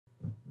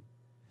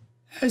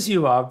As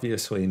you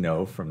obviously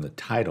know from the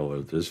title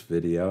of this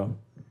video,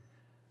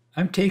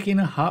 I'm taking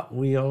a Hot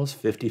Wheels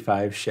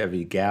 55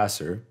 Chevy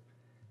Gasser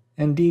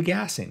and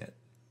degassing it.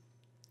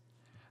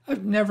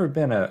 I've never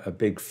been a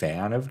big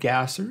fan of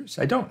gassers.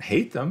 I don't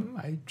hate them.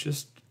 I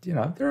just,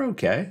 they're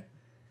okay.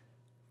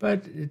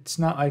 But it's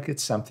not like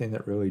it's something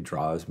that really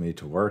draws me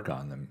to work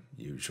on them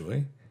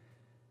usually.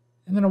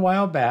 And then a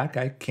while back,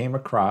 I came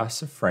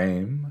across a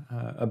frame,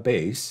 a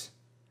base,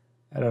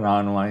 at an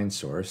online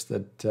source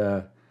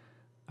that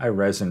I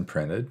resin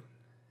printed,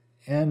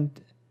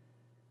 and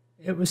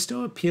it was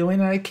still appealing.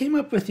 And I came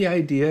up with the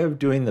idea of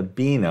doing the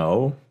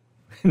Beano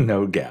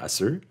no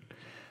gasser,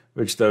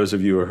 which those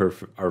of you who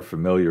are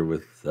familiar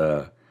with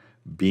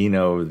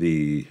Beano,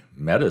 the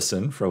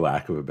medicine, for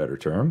lack of a better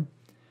term,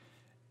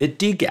 it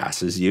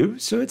degasses you.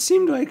 So it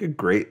seemed like a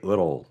great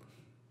little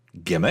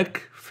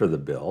gimmick for the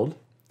build,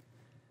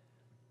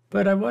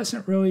 but I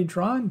wasn't really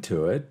drawn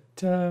to it.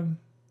 And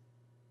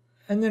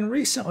then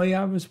recently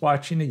I was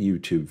watching a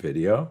YouTube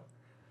video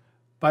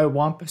by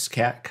Wampus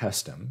Cat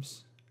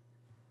Customs.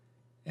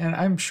 And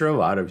I'm sure a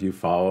lot of you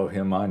follow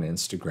him on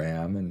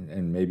Instagram,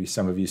 and maybe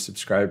some of you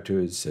subscribe to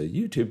his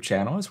YouTube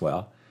channel as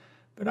well.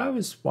 But I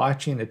was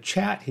watching a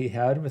chat he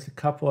had with a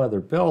couple other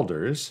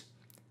builders,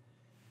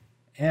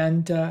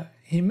 and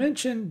he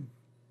mentioned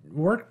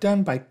work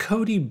done by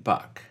Cody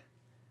Buck.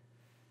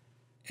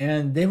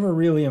 And they were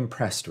really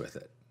impressed with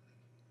it.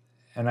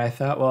 And I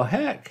thought, well,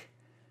 heck,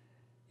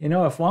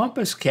 if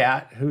Wampus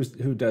Cat,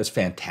 who does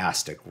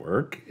fantastic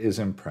work, is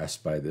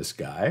impressed by this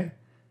guy,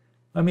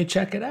 let me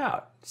check it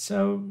out.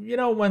 So,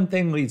 one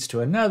thing leads to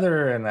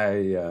another, and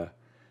I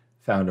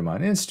found him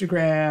on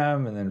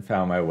Instagram, and then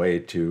found my way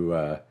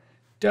to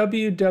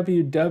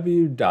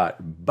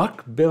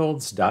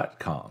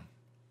www.buckbuilds.com.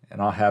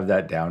 And I'll have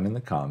that down in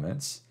the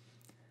comments.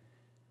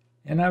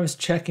 And I was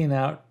checking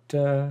out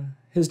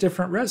his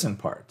different resin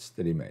parts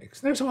that he makes.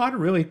 There's a lot of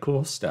really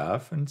cool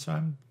stuff, and so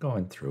I'm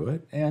going through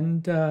it.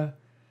 And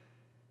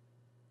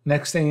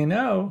next thing you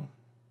know,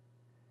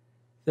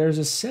 there's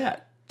a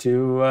set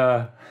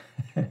to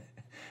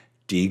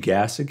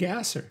degas a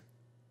gasser.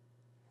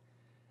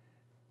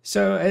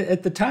 So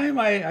at the time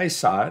I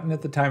saw it, and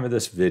at the time of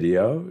this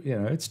video,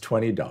 it's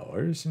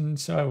 $20. And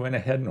so I went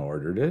ahead and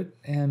ordered it.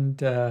 And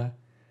a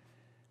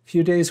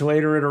few days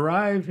later it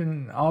arrived,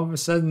 and all of a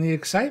sudden the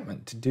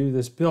excitement to do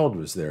this build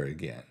was there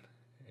again.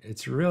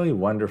 It's a really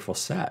wonderful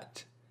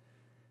set.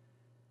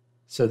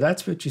 So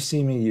that's what you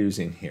see me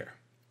using here.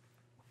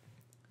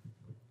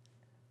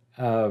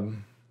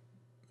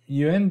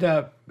 You end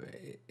up,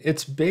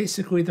 it's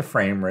basically the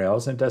frame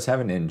rails, and it does have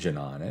an engine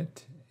on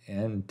it.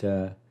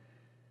 And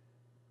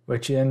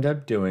what you end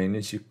up doing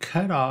is you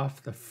cut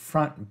off the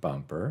front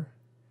bumper,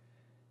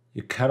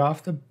 you cut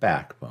off the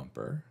back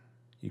bumper,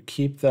 you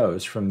keep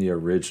those from the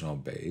original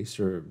base,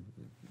 or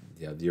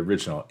the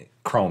original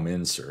chrome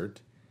insert,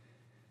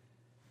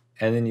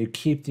 and then you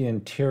keep the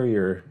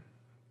interior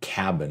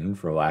cabin,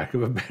 for lack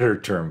of a better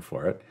term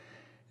for it.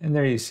 And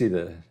there you see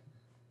the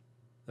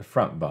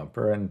front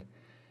bumper. And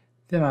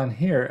then on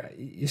here,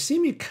 you see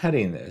me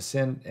cutting this.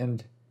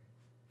 And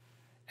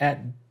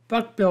at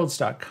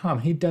buckbuilds.com,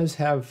 he does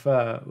have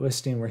a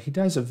listing where he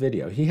does a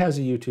video. He has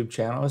a YouTube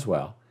channel as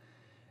well.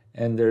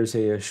 And there's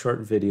a short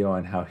video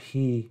on how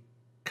he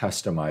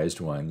customized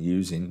one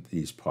using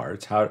these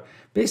parts,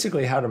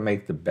 basically how to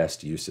make the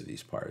best use of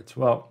these parts.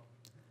 Well,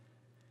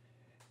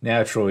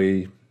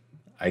 naturally,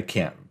 I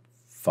can't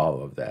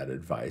follow that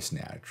advice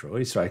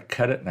naturally, so I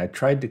cut it, and I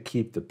tried to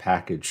keep the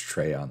package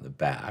tray on the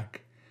back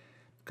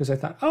because I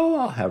thought, oh,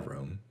 I'll have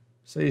room.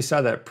 So you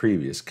saw that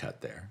previous cut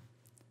there.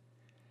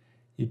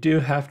 You do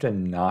have to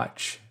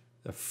notch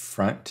the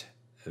front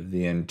of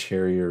the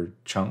interior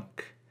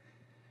chunk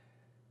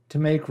to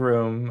make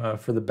room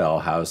for the bell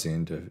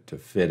housing to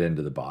fit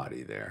into the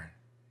body there.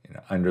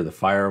 Under the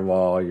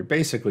firewall, you're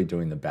basically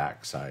doing the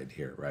back side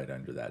here, right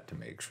under that, to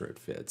make sure it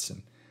fits.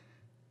 And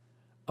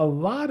a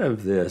lot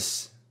of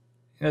this,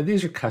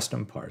 these are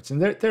custom parts,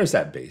 and there's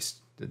that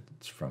base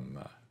that's from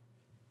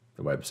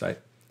the website.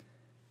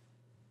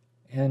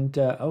 And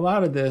a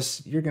lot of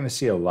this, you're going to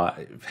see you're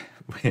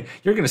going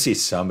to see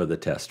some of the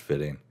test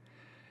fitting.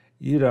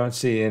 You don't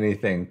see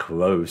anything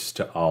close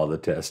to all the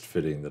test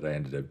fitting that I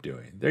ended up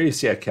doing. There you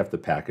see I kept the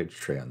package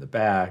tray on the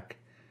back.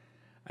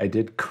 I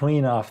did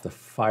clean off the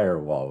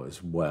firewall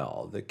as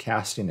well. The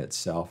casting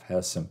itself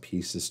has some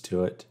pieces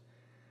to it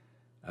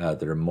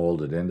that are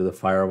molded into the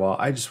firewall.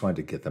 I just wanted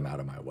to get them out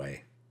of my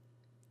way.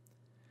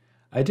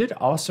 I did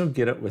also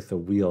get it with the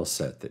wheel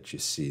set that you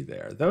see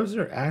there. Those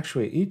are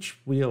actually, each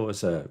wheel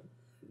is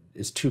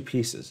two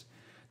pieces.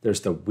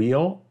 There's the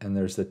wheel and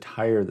there's the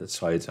tire that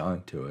slides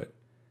onto it,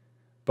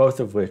 both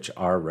of which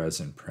are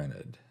resin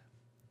printed.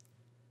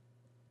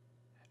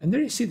 And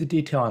there you see the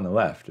detail on the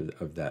left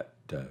of that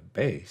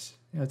base.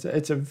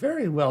 It's a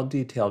very well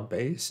detailed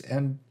base,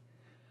 and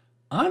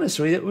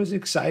honestly, it was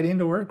exciting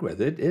to work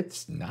with.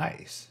 It's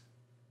nice.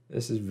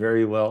 This is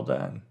very well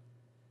done.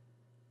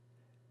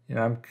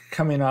 I'm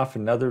coming off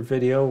another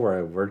video where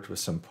I worked with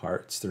some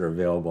parts that are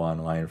available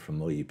online from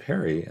Lee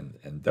Perry,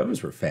 and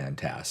those were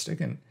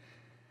fantastic. And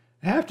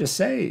I have to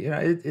say,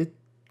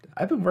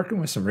 I've been working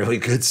with some really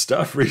good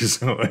stuff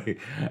recently.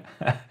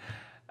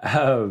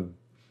 um,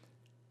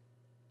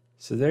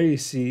 so there you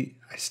see,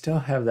 I still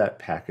have that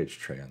package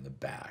tray on the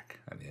back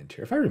on the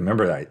interior. If I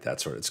remember right,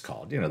 that's what it's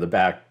called. The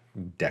back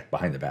deck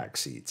behind the back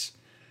seats.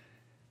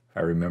 If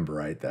I remember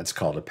right, that's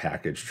called a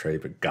package tray,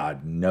 but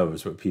God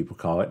knows what people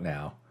call it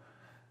now.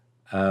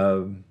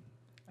 I'm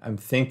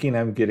thinking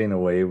I'm getting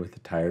away with the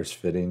tires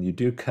fitting. You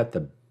do cut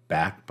the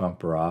back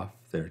bumper off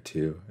there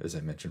too, as I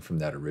mentioned, from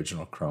that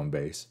original chrome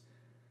base.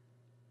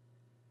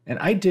 And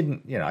I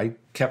didn't, I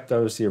kept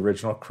those the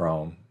original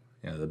chrome,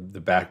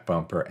 the back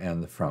bumper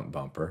and the front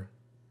bumper,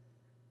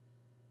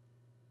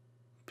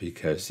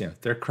 because,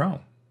 they're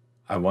chrome.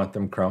 I want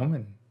them chrome,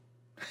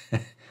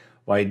 and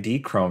why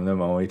dechrome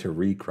them only to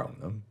rechrome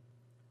them?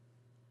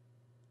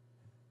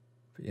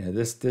 But,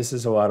 this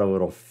is a lot of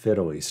little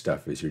fiddly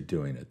stuff as you're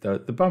doing it.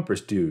 The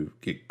bumpers do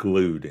get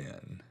glued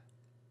in.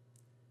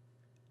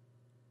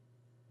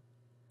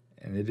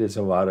 And it is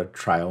a lot of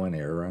trial and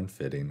error on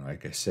fitting,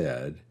 like I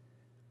said.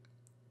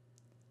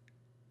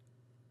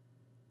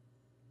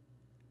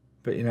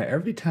 But,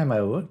 every time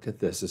I looked at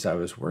this as I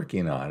was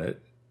working on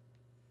it,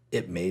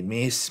 it made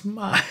me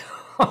smile.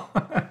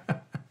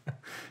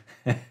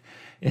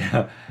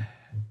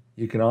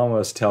 You can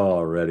almost tell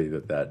already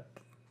that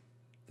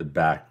the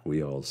back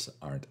wheels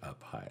aren't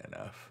up high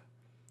enough.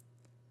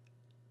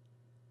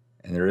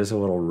 And there is a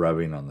little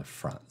rubbing on the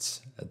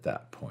fronts at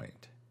that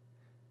point.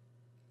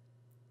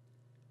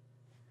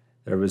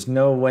 There was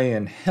no way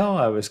in hell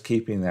I was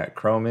keeping that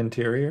chrome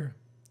interior.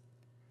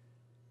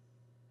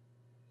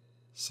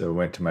 So I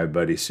went to my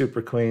buddy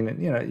Super Clean,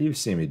 and you've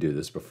seen me do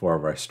this before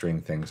where I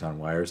string things on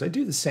wires. I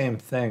do the same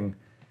thing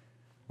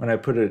when I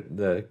put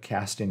the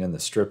casting in the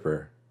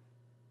stripper,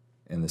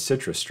 in the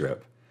citrus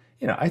strip.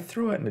 I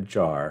throw it in a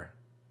jar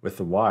with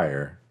the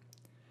wire.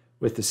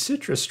 With the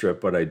citrus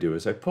strip, what I do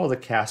is I pull the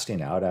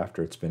casting out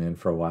after it's been in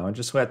for a while and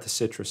just let the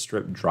citrus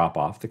strip drop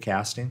off the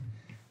casting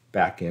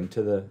back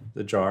into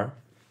the jar.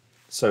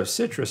 So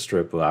citrus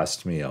strip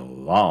lasts me a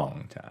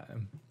long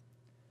time.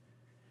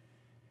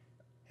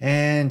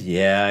 And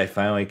yeah, I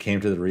finally came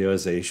to the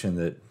realization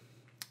that,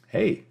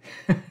 hey,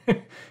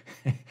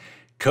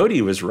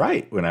 Cody was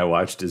right when I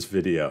watched his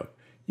video.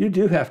 You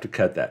do have to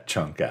cut that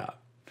chunk out.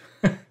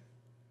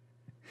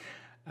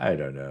 I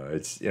don't know.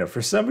 It's,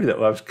 for somebody that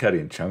loves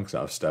cutting chunks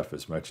off stuff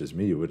as much as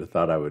me, you would have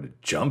thought I would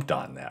have jumped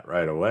on that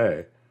right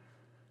away.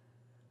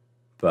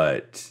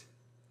 But,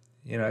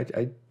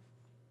 I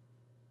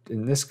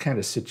in this kind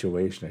of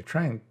situation, I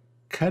try and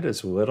cut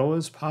as little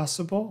as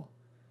possible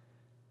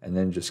and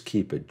then just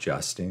keep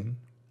adjusting.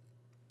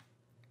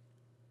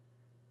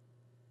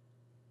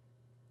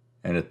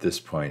 And at this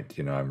point,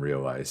 I'm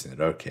realizing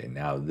that, okay,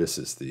 now this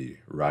is the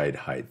ride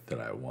height that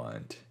I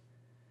want.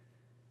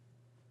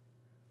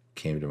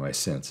 Came to my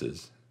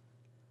senses.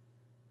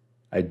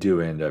 I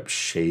do end up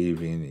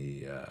shaving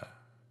the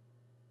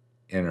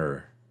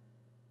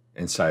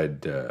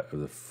inside of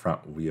the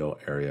front wheel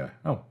area.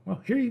 Oh,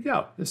 well, here you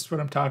go. This is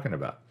what I'm talking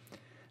about.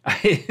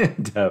 I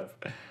end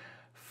up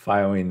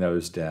filing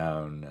those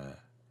down.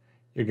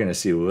 You're going to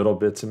see little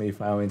bits of me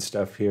filing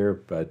stuff here,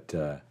 but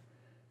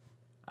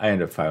I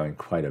end up filing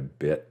quite a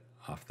bit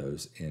off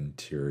those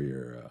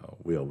interior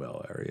wheel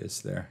well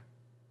areas there.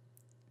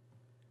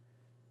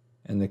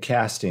 And the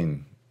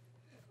casting,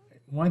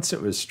 once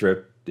it was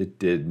stripped, it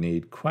did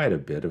need quite a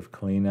bit of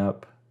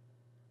cleanup.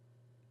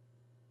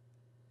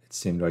 It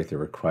seemed like there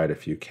were quite a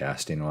few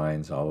casting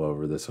lines all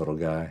over this little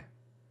guy.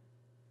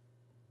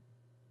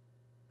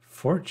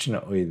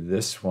 Fortunately,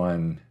 this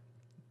one,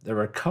 there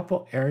were a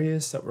couple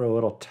areas that were a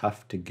little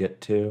tough to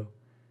get to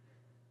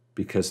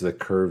because of the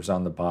curves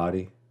on the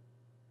body.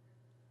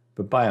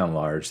 But by and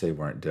large, they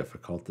weren't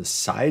difficult. The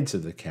sides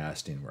of the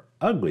casting were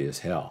ugly as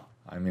hell.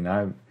 I mean,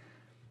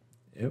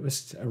 it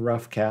was a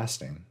rough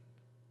casting.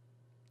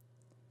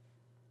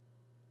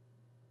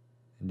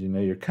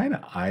 And you're kind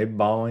of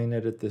eyeballing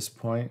it at this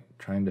point,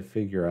 trying to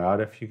figure out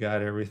if you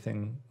got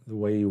everything the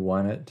way you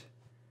want it.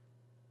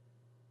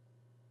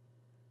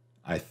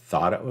 I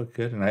thought it looked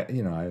good, and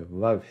I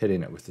love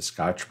hitting it with the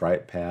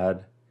Scotch-Brite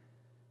pad,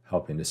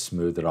 helping to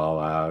smooth it all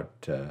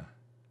out.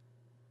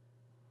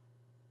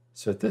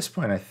 So at this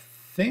point, I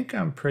think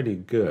I'm pretty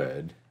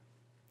good.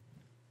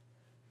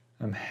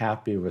 I'm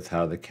happy with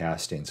how the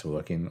castings are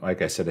looking.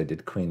 Like I said, I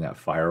did clean that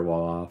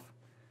firewall off.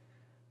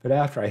 But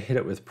after I hit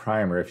it with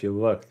primer, if you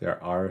look,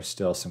 there are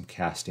still some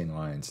casting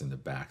lines in the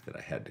back that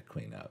I had to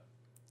clean up.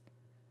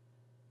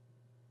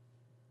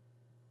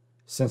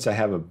 Since I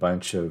have a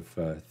bunch of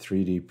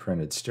 3D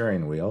printed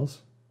steering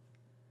wheels,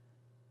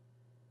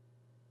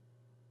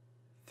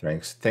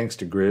 thanks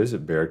to Grizz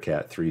at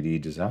Bearcat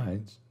 3D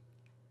Designs,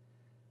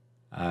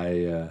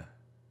 the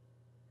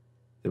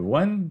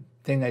one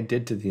thing I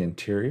did to the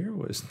interior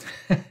was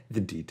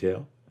the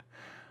detail,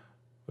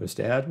 was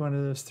to add one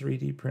of those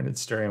 3D printed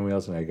steering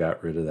wheels, and I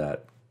got rid of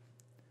that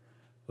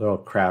little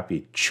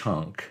crappy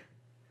chunk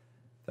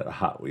that a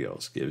Hot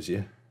Wheels gives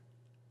you.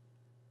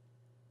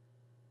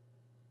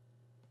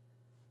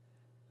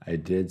 I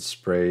did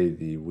spray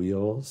the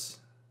wheels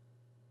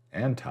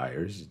and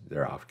tires,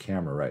 they're off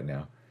camera right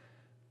now,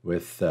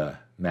 with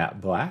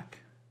matte black.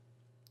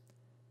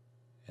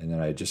 And then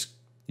I just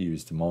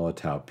used the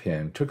Molotow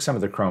pin, took some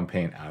of the chrome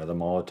paint out of the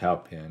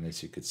Molotow pin,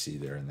 as you could see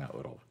there in that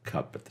little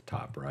cup at the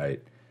top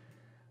right.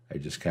 I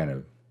just kind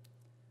of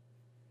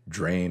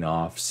drain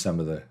off some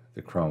of the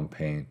chrome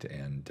paint,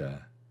 and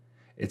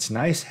it's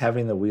nice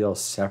having the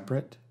wheels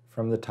separate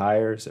from the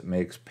tires. It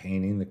makes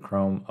painting the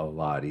chrome a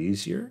lot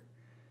easier.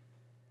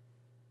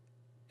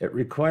 It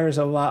requires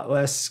a lot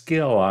less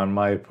skill on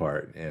my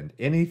part, and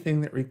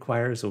anything that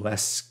requires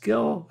less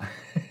skill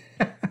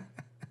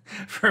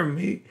for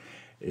me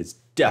is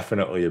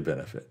definitely a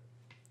benefit.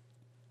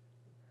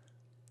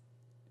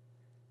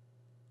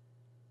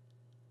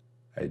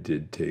 I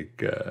did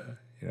take,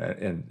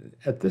 and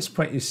at this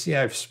point you see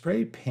I've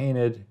spray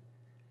painted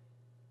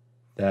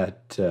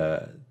that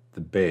the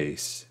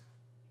base,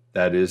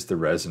 that is the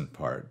resin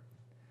part.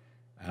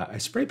 I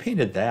spray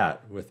painted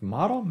that with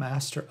Model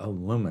Master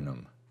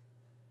Aluminum.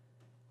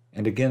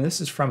 And again,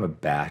 this is from a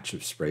batch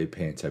of spray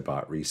paints I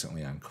bought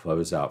recently on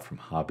closeout from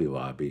Hobby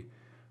Lobby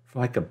for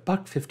like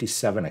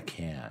 $1.57 a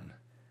can.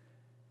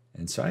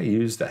 And so I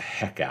used the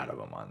heck out of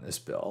them on this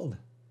build.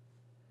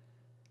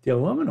 The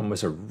aluminum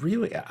was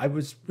I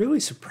was really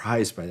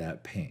surprised by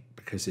that paint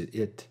because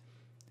it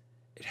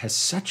has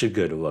such a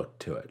good look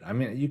to it. I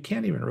mean, you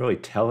can't even really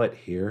tell it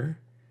here,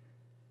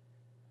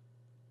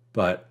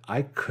 but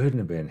I couldn't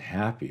have been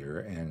happier.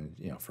 And,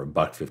 for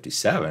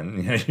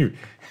 $1.57,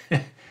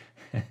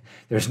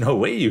 there's no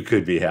way you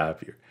could be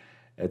happier.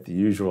 At the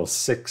usual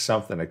 $6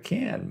 something a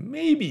can,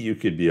 maybe you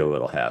could be a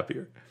little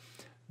happier.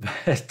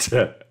 But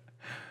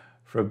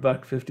for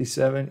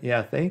 $1.57,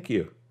 yeah, thank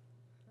you.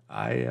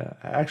 I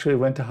actually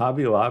went to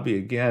Hobby Lobby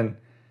again.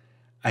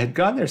 I had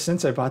gone there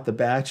since I bought the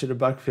batch at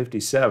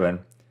 $1.57,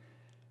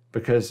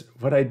 because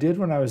what I did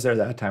when I was there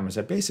that time was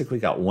I basically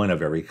got one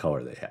of every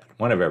color they had,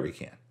 one of every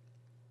can.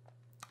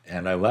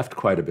 And I left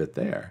quite a bit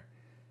there.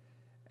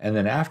 And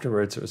then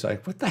afterwards, it was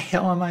like, what the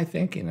hell am I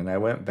thinking? And I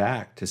went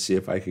back to see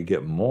if I could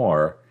get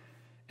more,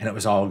 and it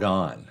was all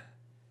gone.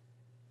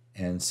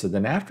 And so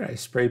then after I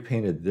spray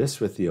painted this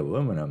with the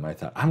aluminum, I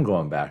thought, I'm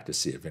going back to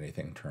see if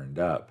anything turned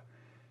up.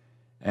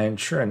 And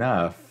sure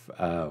enough,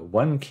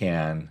 one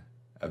can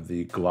of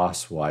the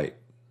gloss white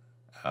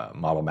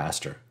Model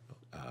Master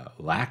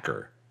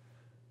Lacquer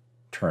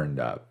turned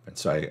up. And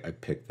so I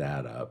picked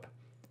that up.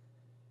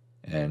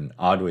 And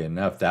oddly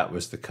enough, that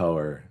was the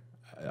color.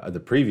 The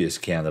previous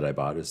can that I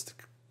bought is the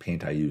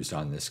paint I used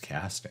on this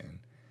casting.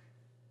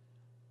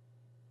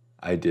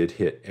 I did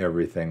hit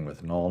everything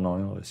with Nuln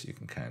Oil, as you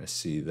can kind of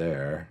see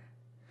there.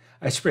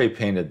 I spray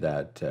painted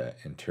that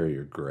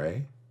interior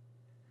gray.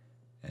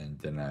 And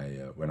then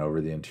I went over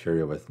the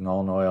interior with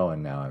Nuln Oil,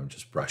 and now I'm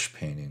just brush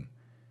painting.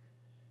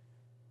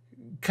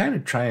 Kind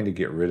of trying to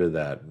get rid of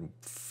that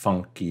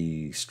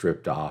funky,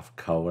 stripped off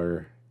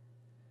color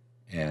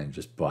and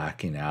just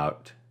blacking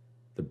out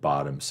the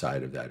bottom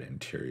side of that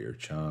interior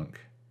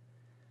chunk.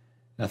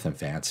 Nothing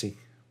fancy.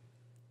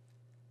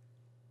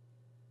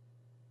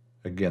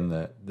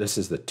 Again, this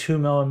is the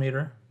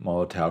 2mm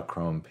Molotow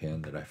chrome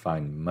pin that I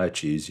find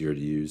much easier to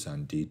use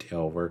on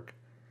detail work.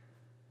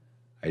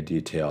 I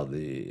detailed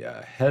the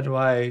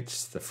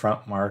headlights, the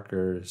front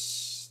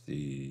markers,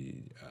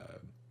 the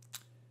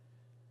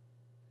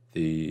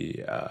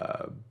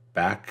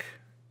back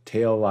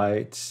tail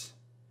lights,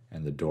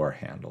 and the door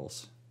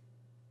handles.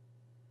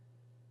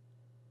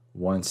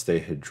 Once they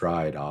had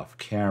dried off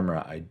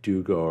camera, I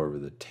do go over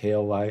the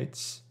tail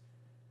lights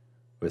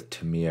with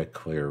Tamiya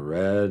Clear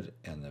Red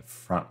and the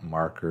front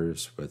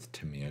markers with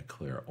Tamiya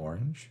Clear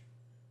Orange.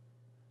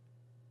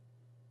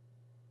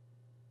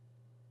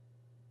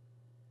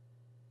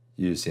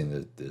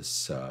 Using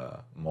this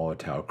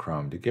Molotow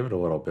chrome to give it a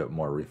little bit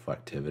more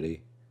reflectivity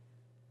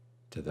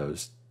to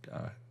those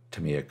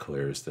Tamiya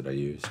clears that I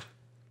used.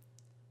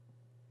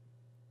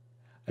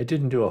 I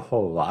didn't do a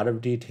whole lot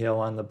of detail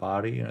on the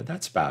body.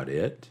 That's about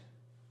it.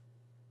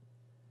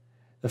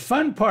 The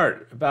fun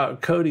part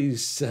about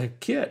Cody's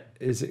kit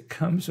is it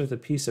comes with a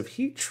piece of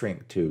heat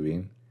shrink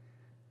tubing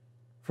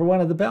for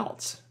one of the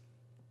belts.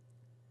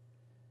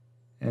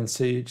 And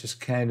so you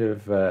just kind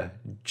of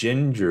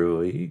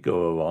gingerly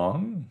go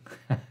along,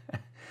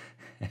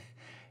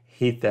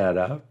 heat that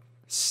up,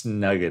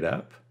 snug it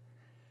up,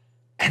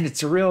 and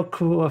it's a real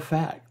cool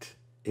effect.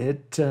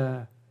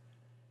 I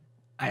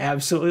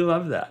absolutely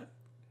love that.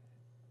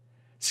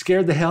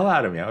 Scared the hell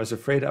out of me. I was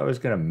afraid I was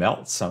going to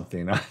melt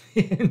something on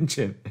the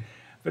engine.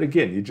 But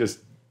again, you just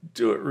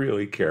do it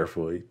really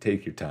carefully,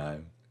 take your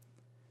time,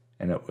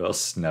 and it will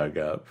snug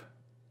up.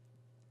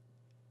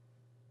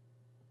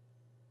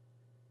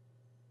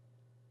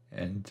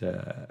 And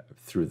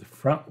threw the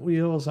front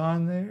wheels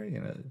on there,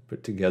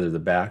 put together the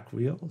back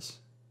wheels.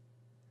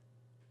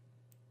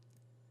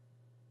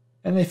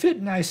 And they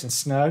fit nice and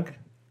snug.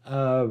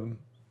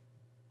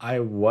 I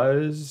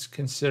was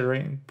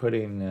considering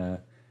putting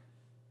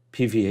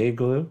PVA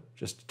glue,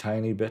 just a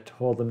tiny bit to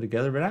hold them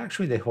together, but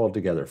actually they hold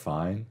together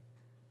fine.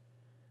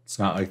 It's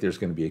not like there's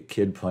going to be a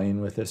kid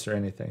playing with this or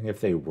anything. If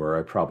they were,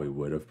 I probably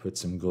would have put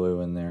some glue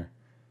in there.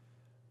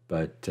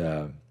 But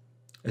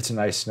It's a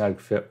nice snug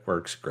fit,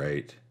 works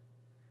great.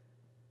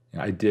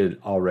 I did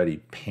already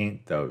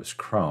paint those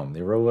chrome.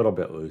 They were a little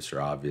bit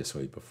looser,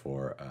 obviously,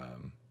 before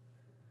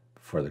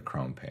the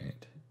chrome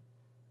paint.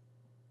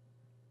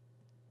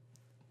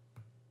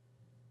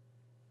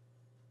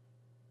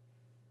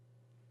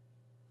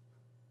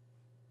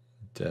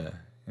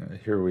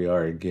 Here we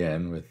are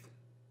again with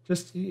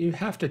just, you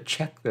have to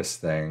check this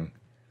thing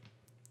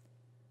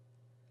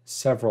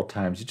several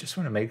times. You just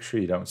want to make sure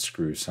you don't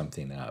screw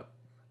something up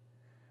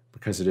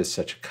because it is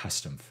such a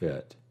custom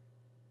fit.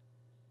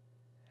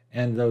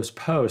 And those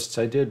posts,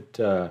 I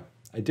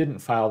didn't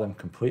file them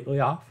completely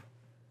off,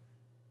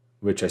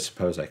 which I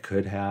suppose I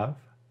could have.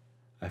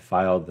 I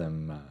filed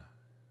them,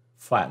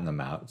 flattened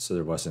them out so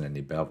there wasn't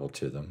any bevel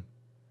to them.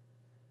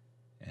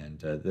 And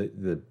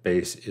the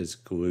base is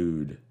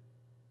glued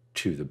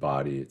to the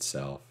body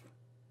itself.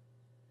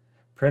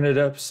 Printed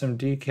up some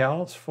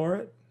decals for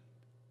it.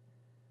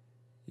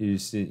 You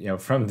see,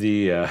 from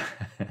the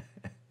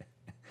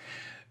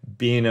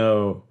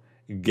Beano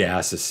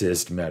gas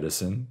assist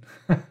medicine.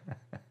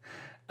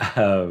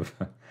 I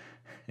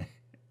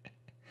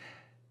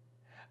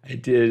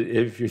did,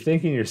 if you're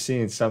thinking you're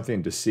seeing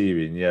something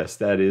deceiving, yes,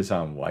 that is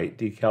on white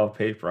decal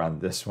paper on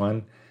this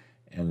one.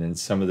 And then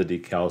some of the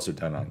decals are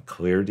done on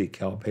clear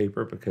decal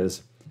paper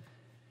because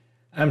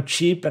I'm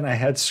cheap and I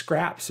had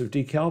scraps of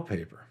decal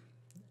paper.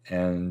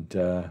 And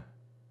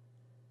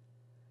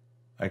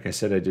like I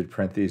said, I did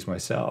print these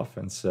myself.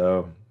 And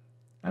so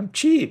I'm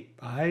cheap.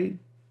 I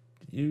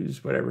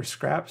use whatever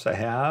scraps I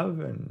have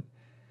and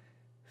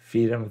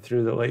feed them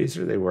through the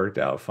laser. They worked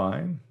out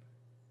fine.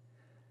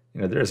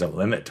 There's a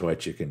limit to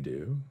what you can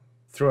do.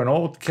 Throw an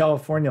old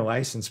California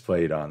license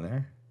plate on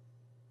there.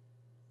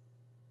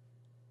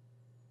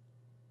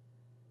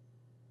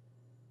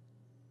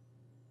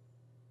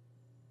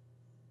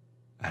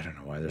 I don't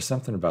know why. There's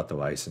something about the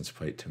license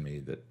plate to me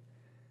that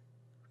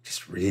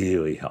just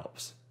really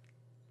helps.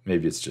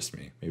 Maybe it's just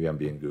me. Maybe I'm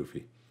being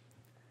goofy.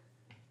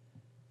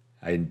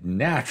 I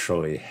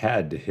naturally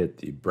had to hit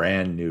the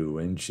brand new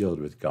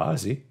windshield with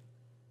gauzy,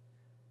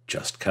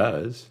 just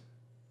 'cause.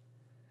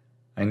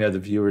 I know the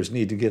viewers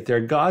need to get their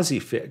gauzy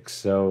fix,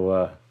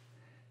 so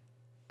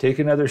take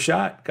another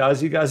shot.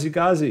 Gauzy, gauzy,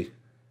 gauzy.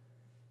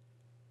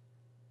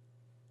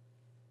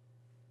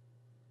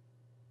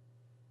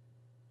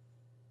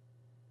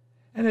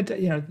 And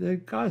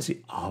the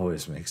gauzy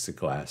always makes the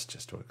glass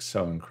just look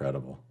so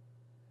incredible.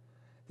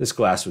 This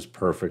glass was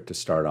perfect to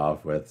start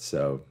off with,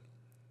 so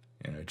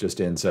it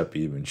just ends up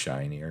even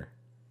shinier.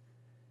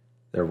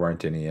 There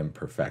weren't any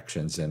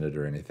imperfections in it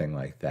or anything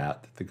like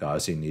that the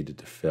gauzy needed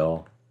to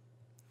fill.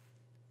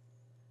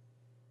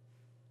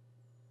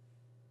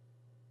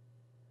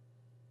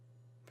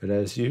 But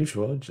as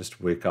usual,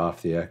 just wick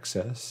off the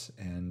excess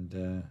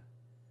and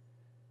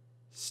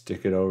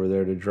stick it over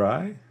there to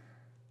dry.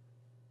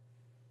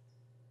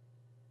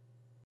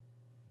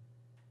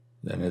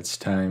 Then it's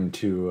time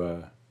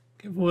to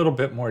give a little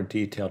bit more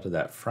detail to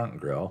that front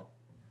grille.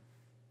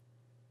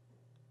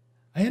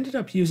 I ended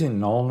up using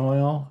Nuln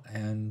Oil,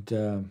 and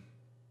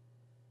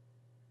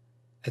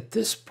at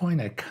this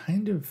point I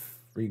kind of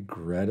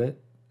regret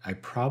it. I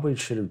probably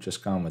should have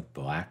just gone with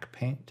black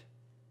paint,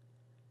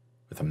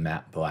 with a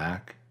matte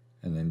black,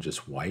 and then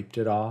just wiped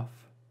it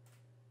off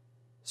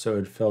so it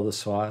would fill the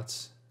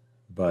slots.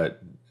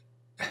 But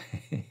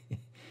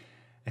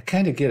I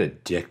kind of get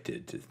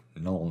addicted to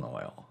Nuln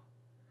Oil.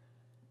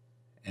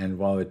 And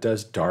while it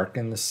does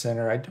darken the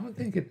center, I don't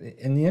think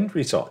in the end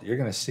result, you're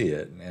going to see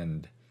it.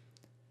 And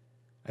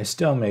I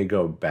still may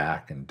go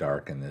back and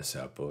darken this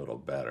up a little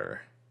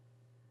better.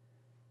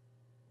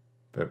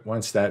 But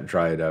once that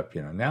dried up,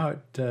 now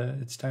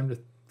it's time to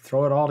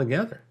throw it all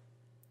together.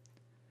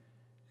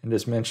 And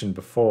as mentioned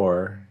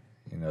before,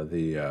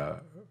 the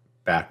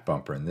back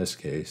bumper in this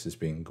case is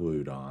being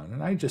glued on.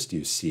 And I just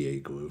use CA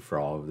glue for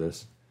all of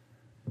this.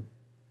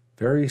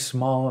 Very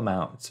small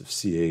amounts of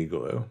CA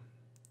glue.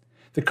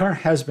 The car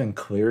has been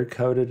clear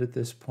coated at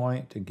this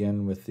point,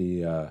 again with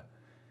the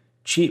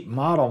cheap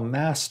Model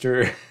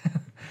Master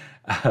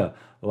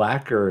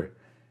Lacquer.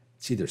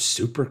 It's either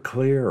super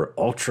clear or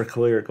ultra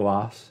clear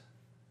gloss.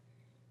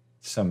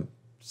 Some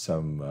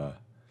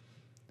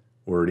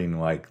wording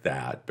like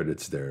that, but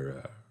it's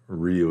their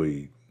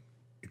really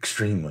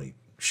extremely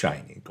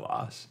shiny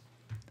gloss.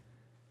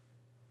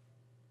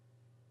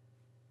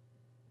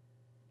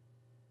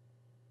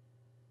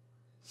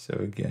 So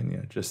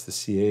again, just the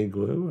CA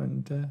glue,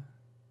 and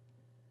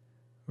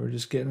we're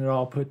just getting it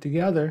all put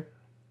together.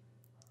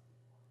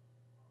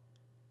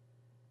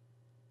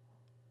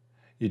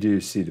 You do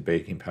see the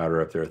baking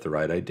powder up there at the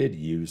right. I did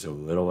use a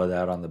little of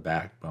that on the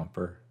back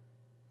bumper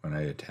when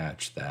I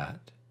attached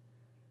that.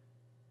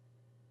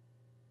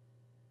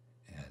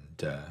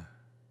 And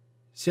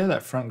see how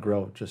that front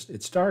grille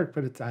it's dark,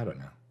 but I don't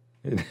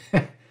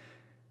know.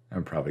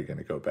 I'm probably going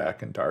to go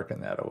back and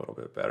darken that a little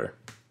bit better.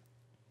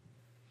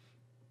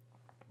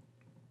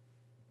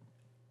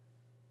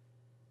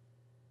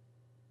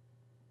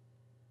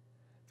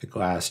 The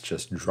glass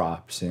just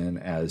drops in,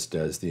 as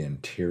does the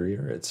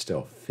interior. It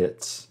still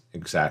fits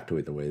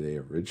exactly the way they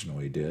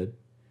originally did.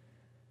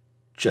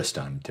 just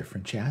on a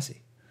different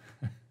chassis.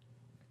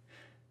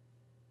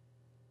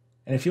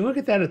 And if you look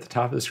at that at the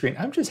top of the screen,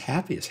 I'm just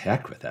happy as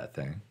heck with that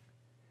thing.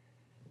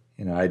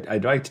 You know,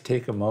 I'd like to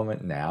take a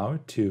moment now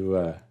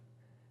to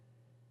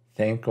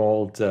thank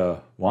old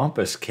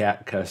Wampus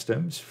Cat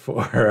Customs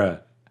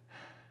for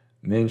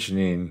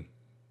mentioning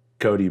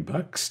Cody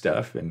Buck's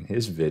stuff in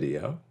his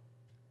video.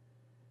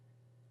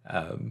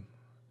 And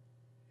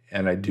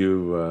I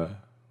do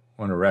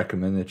want to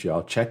recommend that you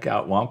all check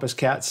out Wampus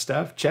Cat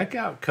stuff, check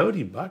out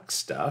Cody Buck's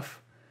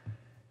stuff,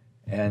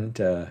 and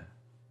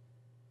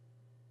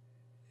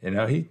you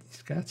know,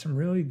 he's got some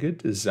really good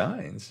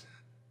designs,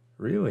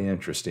 really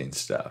interesting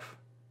stuff.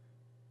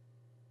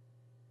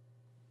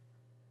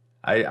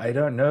 I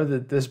don't know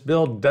that this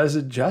build does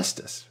it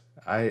justice.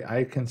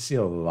 I can see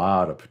a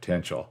lot of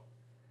potential.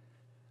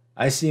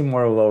 I see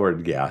more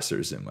lowered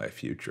gassers in my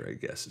future, I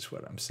guess is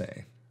what I'm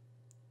saying.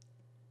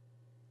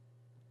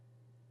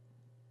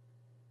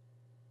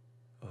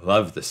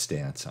 Love the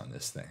stance on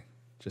this thing.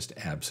 Just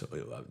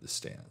absolutely love the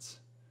stance.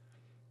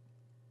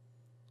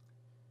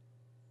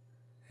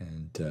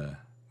 And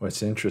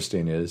what's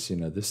interesting is, you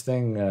know, this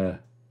thing,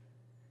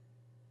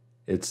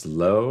 it's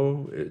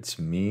low, it's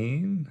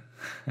mean.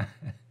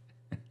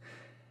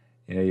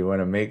 You know, you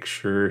want to make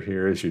sure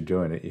here as you're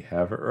doing it, you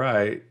have it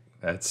right.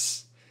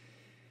 It's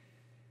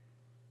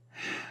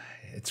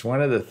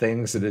one of the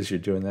things that as you're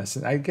doing this,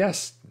 and I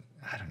guess,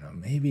 I don't know,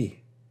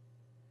 maybe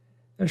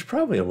there's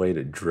probably a way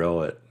to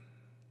drill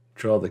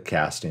the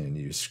casting and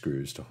use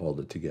screws to hold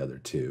it together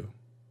too.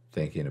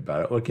 Thinking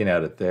about it, looking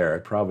at it there, I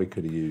probably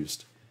could have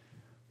used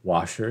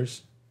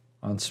washers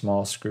on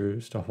small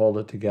screws to hold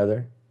it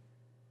together.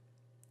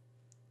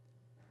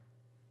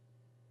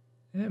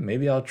 Yeah,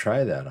 maybe I'll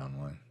try that on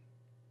one.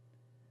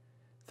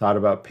 Thought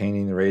about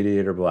painting the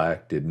radiator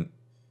black, didn't.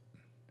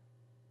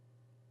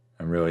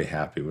 I'm really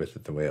happy with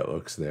it the way it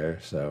looks there,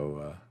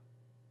 so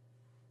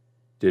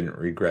didn't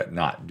regret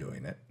not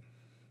doing it.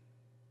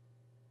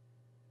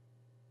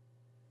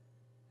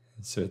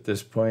 And so at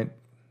this point,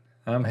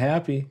 I'm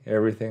happy.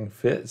 Everything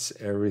fits.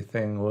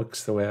 Everything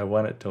looks the way I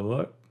want it to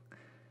look.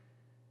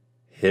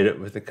 Hit it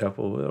with a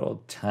couple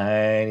little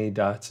tiny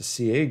dots of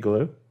CA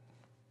glue.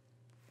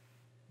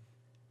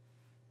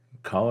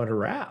 Call it a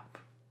wrap.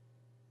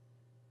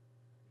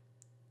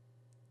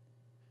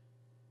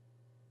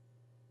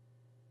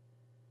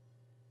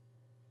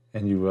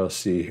 And you will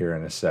see here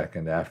in a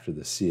second, after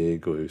the CA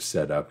glue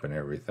set up and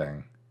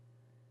everything,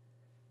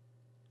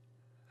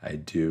 I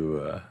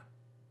do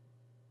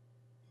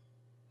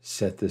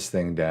set this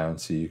thing down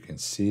so you can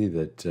see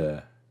that,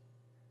 yeah,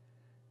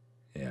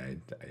 I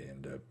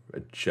end up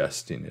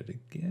adjusting it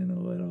again a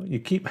little. You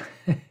keep,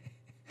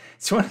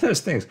 it's one of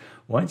those things,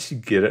 once you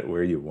get it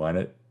where you want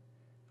it,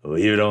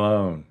 leave it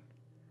alone.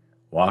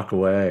 Walk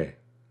away.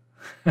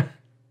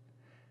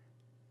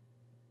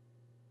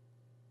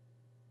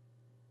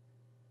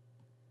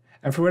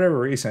 And for whatever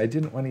reason, I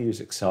didn't want to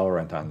use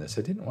accelerant on this.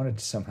 I didn't want it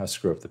to somehow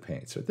screw up the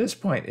paint. So at this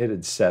point, it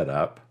had set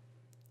up.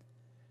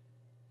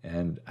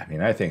 And, I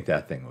mean, I think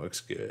that thing looks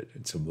good.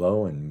 It's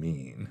low and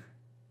mean.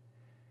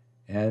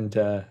 And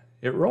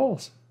it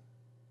rolls.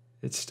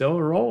 It's still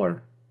a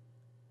roller.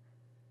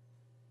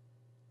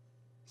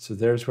 So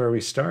there's where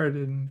we started.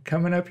 And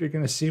coming up, you're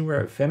going to see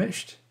where it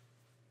finished.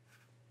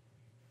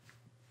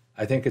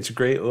 I think it's a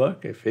great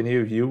look. If any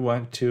of you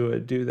want to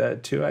do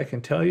that too, I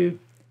can tell you,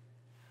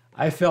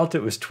 I felt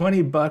it was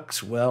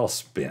 $20 well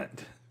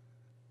spent.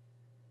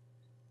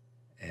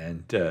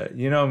 And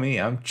you know me,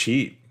 I'm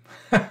cheap.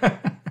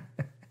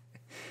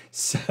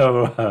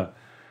 So,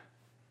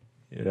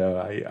 you know,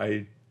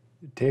 it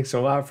takes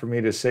a lot for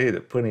me to say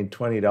that putting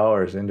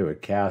 $20 into a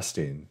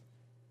casting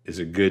is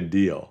a good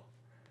deal.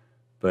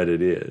 But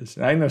it is.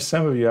 And I know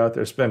some of you out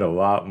there spend a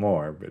lot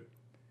more, but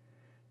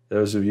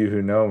those of you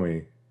who know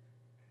me,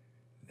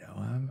 know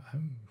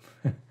I'm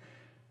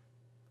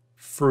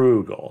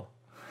frugal.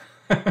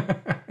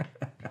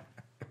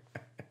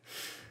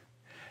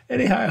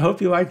 Anyhow, I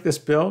hope you like this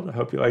build. I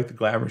hope you like the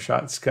glamour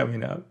shots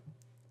coming up.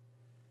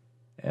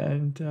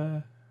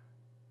 And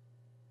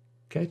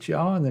catch you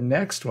all on the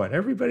next one.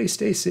 Everybody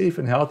stay safe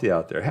and healthy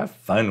out there. Have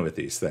fun with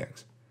these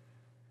things.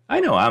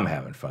 I know I'm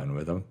having fun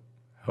with them.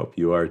 Hope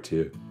you are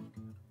too.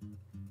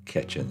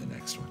 Catch you in the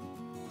next one.